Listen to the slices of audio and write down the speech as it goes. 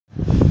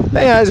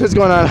Hey guys, what's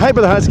going on?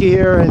 Hyper the Husky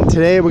here, and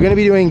today we're going to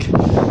be doing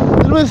a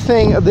little bit of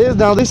thing.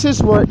 Now this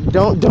is what,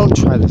 don't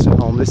try this at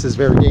home. This is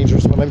very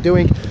dangerous what I'm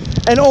doing.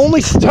 And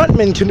only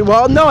stuntmen can do,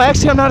 well, no,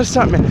 actually I'm not a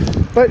stuntman.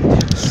 But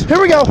here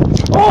we go.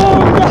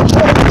 Oh my God.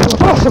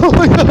 Oh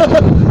my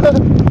God.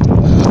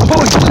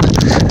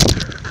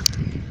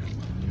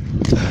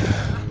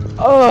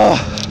 Oh,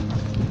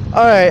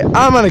 all right,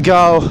 I'm going to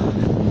go.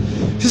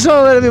 Just want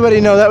to let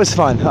everybody know that was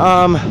fun.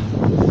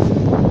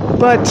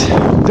 But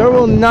there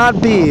will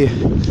not be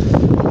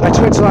a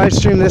Twitch live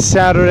stream this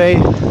Saturday.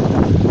 We're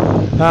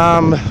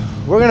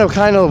gonna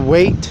kind of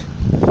wait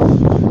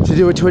to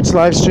do a Twitch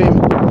live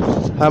stream.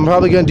 I'm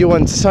probably gonna do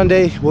one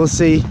Sunday. We'll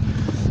see.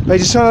 But I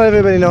just want to let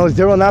everybody know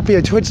there will not be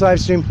a Twitch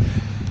live stream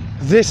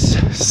this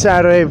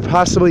Saturday.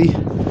 Possibly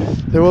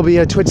there will be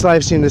a Twitch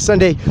live stream this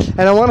Sunday.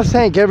 And I want to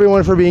thank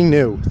everyone for being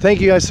new. Thank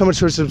you guys so much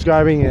for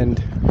subscribing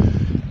and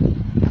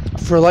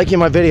for liking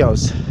my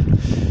videos.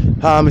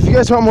 If you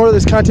guys want more of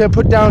this content,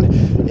 put down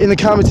in the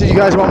comments if you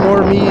guys want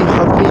more of me doing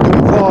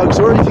vlogs,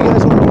 or if you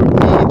guys want more of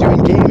me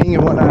doing gaming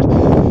and whatnot.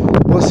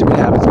 We'll see what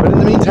happens. But in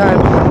the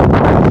meantime,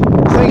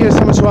 thank you guys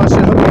so much for watching.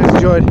 I hope you guys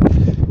enjoyed,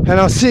 and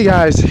I'll see you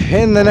guys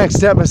in the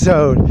next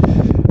episode.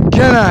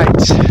 Good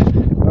night.